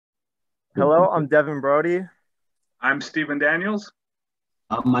Hello, I'm Devin Brodie, I'm Stephen Daniels.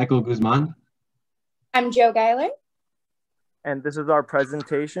 I'm Michael Guzman. I'm JoGeiler. and this is our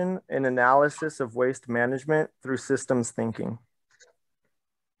presentation, An Analysis of Waste Management Through Systems Thinking.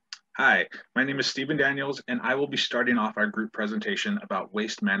 Hi, my name is Stephen Daniels, and I will be starting off our group presentation about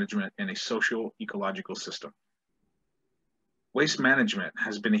waste management in a social-ecological system. Waste management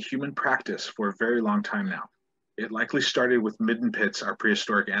has been a human practice for a very long time now. It likely started with midden pits our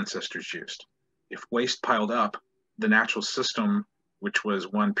prehistoric ancestors used. If waste piled up, the natural system, which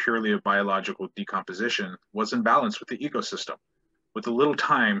was one purely of biological decomposition, was in balance with the ecosystem. With a little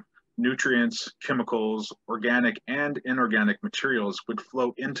time, nutrients, chemicals, organic and inorganic materials would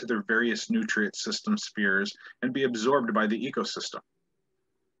flow into their various nutrient system spheres and be absorbed by the ecosystem.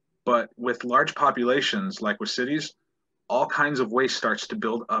 But with large populations, like with cities, all kinds of waste starts to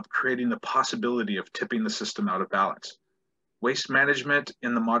build up, creating the possibility of tipping the system out of balance. Waste management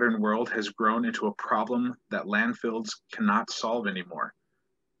in the modern world has grown into a problem that landfills cannot solve anymore.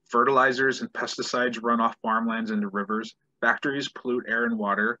 Fertilizers and pesticides run off farmlands into rivers, factories pollute air and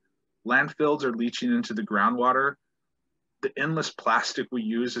water, landfills are leaching into the groundwater, the endless plastic we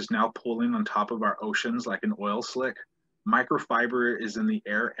use is now pooling on top of our oceans like an oil slick, microfiber is in the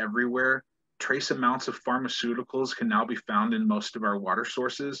air everywhere, trace amounts of pharmaceuticals can now be found in most of our water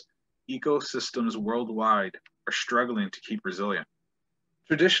sources, ecosystems worldwide are struggling to keep resilient.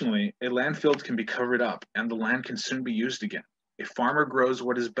 Traditionally, a landfill can be covered up and the land can soon be used again. A farmer grows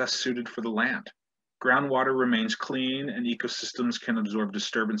what is best suited for the land. Groundwater remains clean and ecosystems can absorb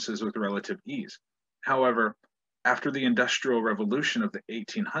disturbances with relative ease. However, after the Industrial Revolution of the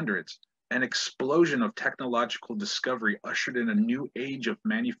 1800s, an explosion of technological discovery ushered in a new age of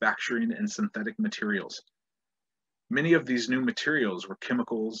manufacturing and synthetic materials. Many of these new materials were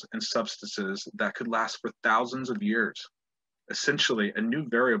chemicals and substances that could last for thousands of years. Essentially, a new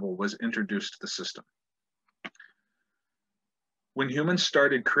variable was introduced to the system. When humans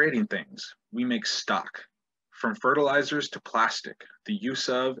started creating things, we make stock. From fertilizers to plastic, the use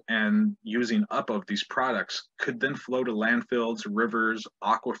of and using up of these products could then flow to landfills, rivers,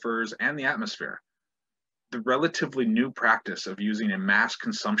 aquifers, and the atmosphere. The relatively new practice of using a mass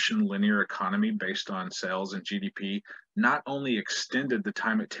consumption linear economy based on sales and GDP not only extended the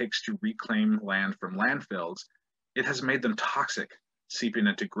time it takes to reclaim land from landfills, it has made them toxic, seeping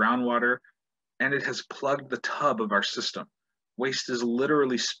into groundwater, and it has plugged the tub of our system. Waste is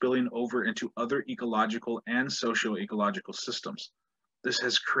literally spilling over into other ecological and socio-ecological systems. This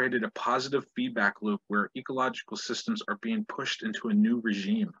has created a positive feedback loop where ecological systems are being pushed into a new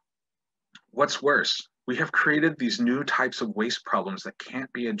regime. What's worse, we have created these new types of waste problems that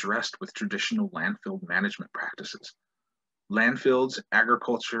can't be addressed with traditional landfill management practices. Landfills,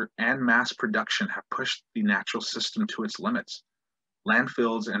 agriculture, and mass production have pushed the natural system to its limits.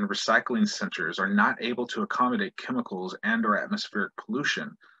 Landfills and recycling centers are not able to accommodate chemicals and/or atmospheric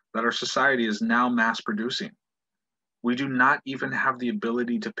pollution that our society is now mass producing. We do not even have the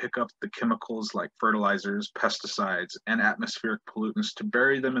ability to pick up the chemicals like fertilizers, pesticides, and atmospheric pollutants to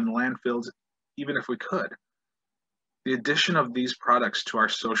bury them in landfills, even if we could. The addition of these products to our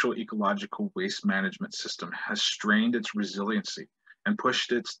social ecological waste management system has strained its resiliency and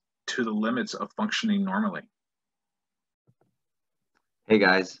pushed it to the limits of functioning normally. Hey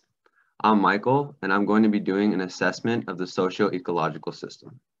guys, I'm Michael, and I'm going to be doing an assessment of the socio-ecological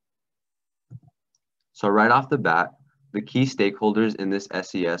system. So right off the bat, the key stakeholders in this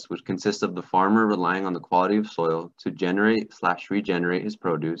SES, which consist of the farmer relying on the quality of soil to generate/regenerate his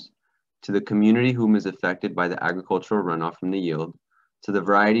produce, to the community whom is affected by the agricultural runoff from the yield, to the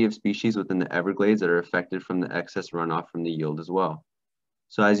variety of species within the Everglades that are affected from the excess runoff from the yield as well.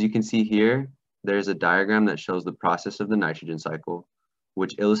 So as you can see here, there's a diagram that shows the process of the nitrogen cycle,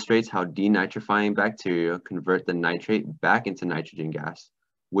 which illustrates how denitrifying bacteria convert the nitrate back into nitrogen gas,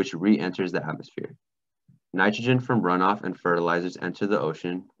 which re-enters the atmosphere. Nitrogen from runoff and fertilizers enter the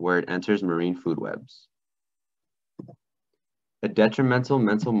ocean, where it enters marine food webs. A detrimental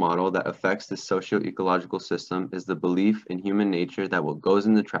mental model that affects the socio-ecological system is the belief in human nature that what goes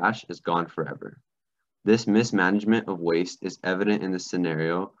in the trash is gone forever. This mismanagement of waste is evident in the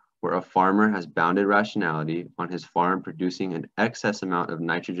scenario where a farmer has bounded rationality on his farm producing an excess amount of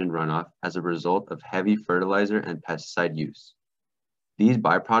nitrogen runoff as a result of heavy fertilizer and pesticide use. These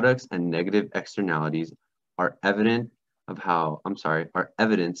byproducts and negative externalities are evidence of how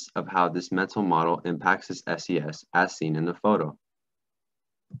this mental model impacts this SES as seen in the photo.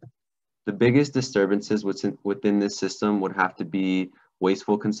 The biggest disturbances within this system would have to be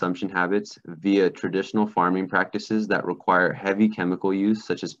wasteful consumption habits via traditional farming practices that require heavy chemical use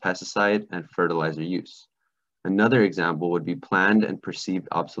such as pesticide and fertilizer use. Another example would be planned and perceived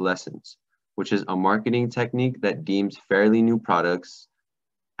obsolescence, which is a marketing technique that deems fairly new products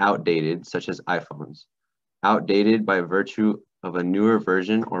outdated, such as iPhones, outdated by virtue of a newer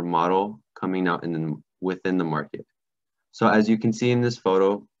version or model coming out within the market. So as you can see in this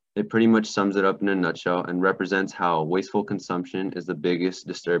photo, it pretty much sums it up in a nutshell and represents how wasteful consumption is the biggest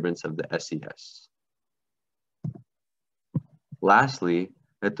disturbance of the SES. Lastly,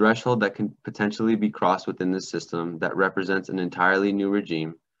 a threshold that can potentially be crossed within the system that represents an entirely new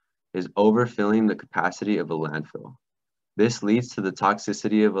regime is overfilling the capacity of a landfill. This leads to the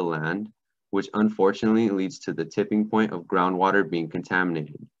toxicity of a land, which unfortunately leads to the tipping point of groundwater being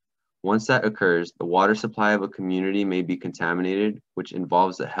contaminated. Once that occurs, the water supply of a community may be contaminated, which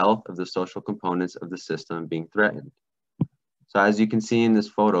involves the health of the social components of the system being threatened. So as you can see in this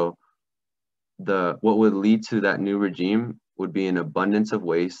photo, what would lead to that new regime would be an abundance of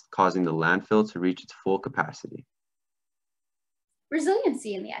waste, causing the landfill to reach its full capacity.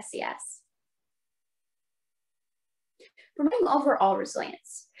 Resiliency in the SES. Promoting overall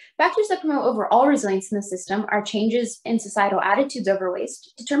resilience. Factors that promote overall resilience in the system are changes in societal attitudes over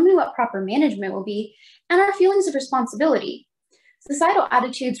waste, determining what proper management will be, and our feelings of responsibility. Societal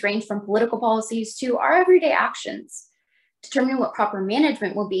attitudes range from political policies to our everyday actions. Determining what proper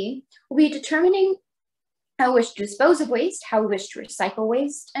management will be determining how we wish to dispose of waste, how we wish to recycle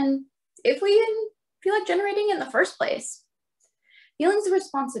waste, and if we even feel like generating it in the first place. Feelings of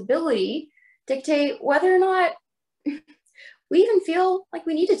responsibility dictate whether or not we even feel like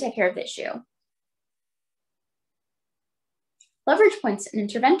we need to take care of the issue. Leverage points and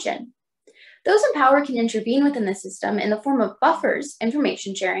intervention. Those in power can intervene within the system in the form of buffers,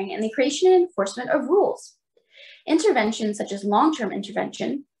 information sharing, and the creation and enforcement of rules. Interventions such as long-term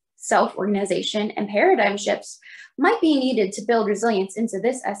intervention, self-organization, and paradigm shifts might be needed to build resilience into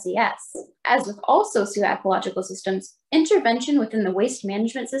this SES. As with all socio-ecological systems, intervention within the waste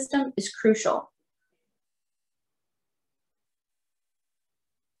management system is crucial.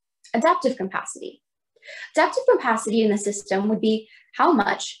 Adaptive capacity. Adaptive capacity in the system would be how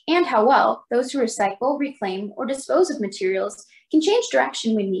much and how well those who recycle, reclaim, or dispose of materials can change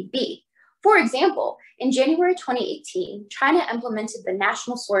direction when need be. For example, in January 2018, China implemented the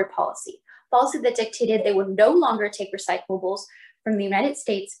National Soil Policy that dictated they would no longer take recyclables from the United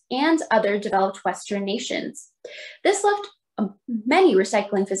States and other developed Western nations. This left many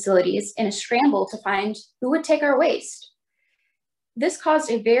recycling facilities in a scramble to find who would take our waste. This caused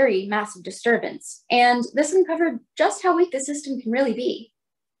a very massive disturbance, and this uncovered just how weak the system can really be.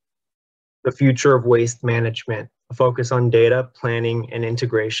 The future of waste management, a focus on data, planning, and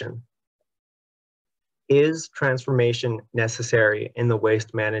integration. Is transformation necessary in the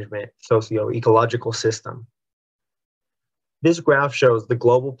waste management socio-ecological system? This graph shows the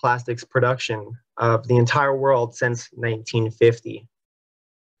global plastics production of the entire world since 1950.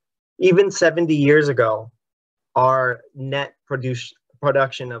 Even 70 years ago, our net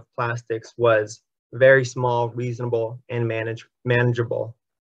production of plastics was very small, reasonable, and manageable.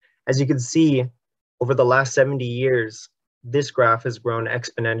 As you can see, over the last 70 years, this graph has grown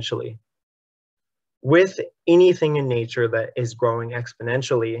exponentially. With anything in nature that is growing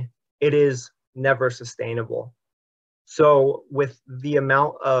exponentially, it is never sustainable. So with the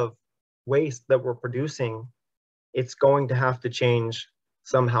amount of waste that we're producing, it's going to have to change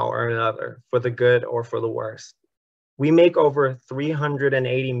somehow or another, for the good or for the worse. We make over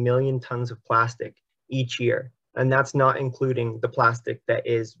 380 million tons of plastic each year, and that's not including the plastic that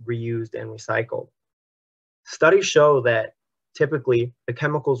is reused and recycled. Studies show that typically the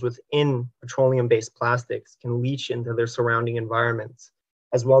chemicals within petroleum-based plastics can leach into their surrounding environments,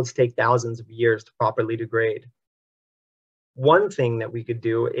 as well as take thousands of years to properly degrade. One thing that we could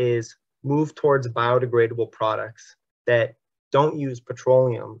do is move towards biodegradable products that don't use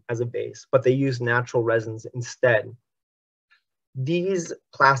petroleum as a base, but they use natural resins instead. These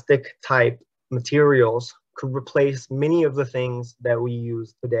plastic type materials could replace many of the things that we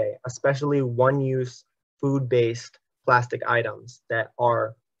use today, especially one-use food-based plastic items that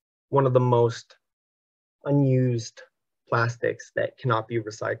are one of the most unused plastics that cannot be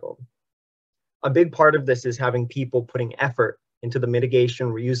recycled. A big part of this is having people putting effort into the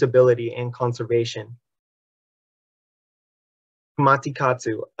mitigation, reusability, and conservation.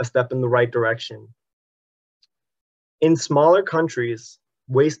 Matsikatsu, a step in the right direction. In smaller countries,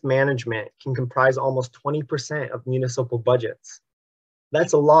 waste management can comprise almost 20% of municipal budgets.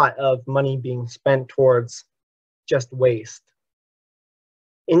 That's a lot of money being spent towards just waste.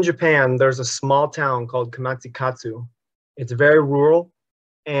 In Japan, there's a small town called Matsikatsu. It's very rural,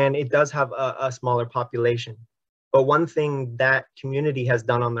 and it does have a smaller population. But one thing that community has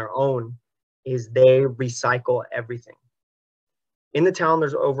done on their own is they recycle everything. In the town,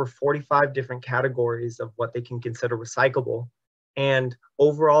 there's over 45 different categories of what they can consider recyclable. And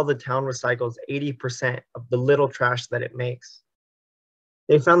overall, the town recycles 80% of the little trash that it makes.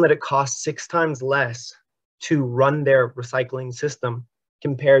 They found that it costs 6 times less to run their recycling system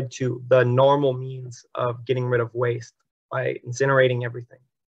compared to the normal means of getting rid of waste by incinerating everything.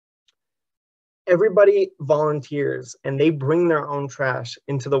 Everybody volunteers and they bring their own trash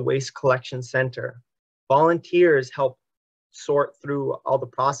into the waste collection center. Volunteers help sort through all the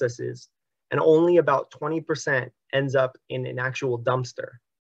processes, and only about 20% ends up in an actual dumpster,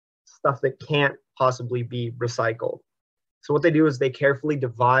 stuff that can't possibly be recycled. So what they do is they carefully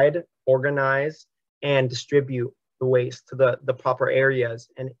divide, organize, and distribute the waste to the proper areas.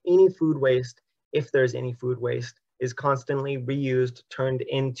 And any food waste, if there's any food waste, is constantly reused, turned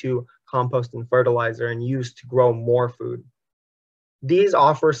into compost and fertilizer, and used to grow more food. These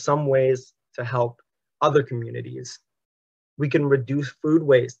offer some ways to help other communities. We can reduce food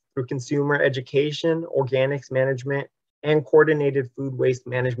waste through consumer education, organics management, and coordinated food waste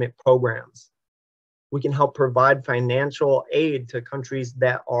management programs. We can help provide financial aid to countries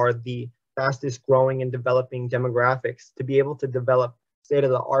that are the fastest growing and developing demographics to be able to develop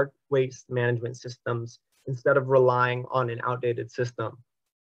state-of-the-art waste management systems instead of relying on an outdated system.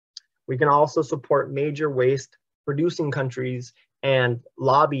 We can also support major waste producing countries and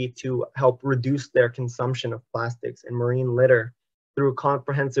lobby to help reduce their consumption of plastics and marine litter through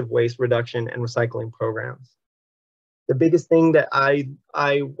comprehensive waste reduction and recycling programs. The biggest thing that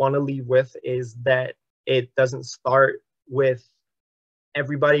I want to leave with is that it doesn't start with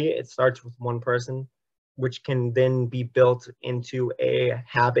everybody, it starts with one person, which can then be built into a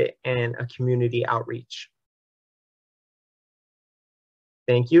habit and a community outreach.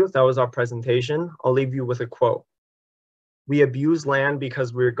 Thank you. That was our presentation. I'll leave you with a quote. We abuse land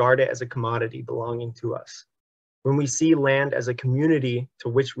because we regard it as a commodity belonging to us. When we see land as a community to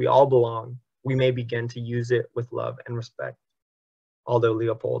which we all belong, we may begin to use it with love and respect. Aldo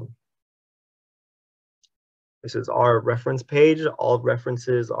Leopold. This is our reference page. All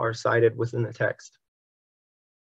references are cited within the text.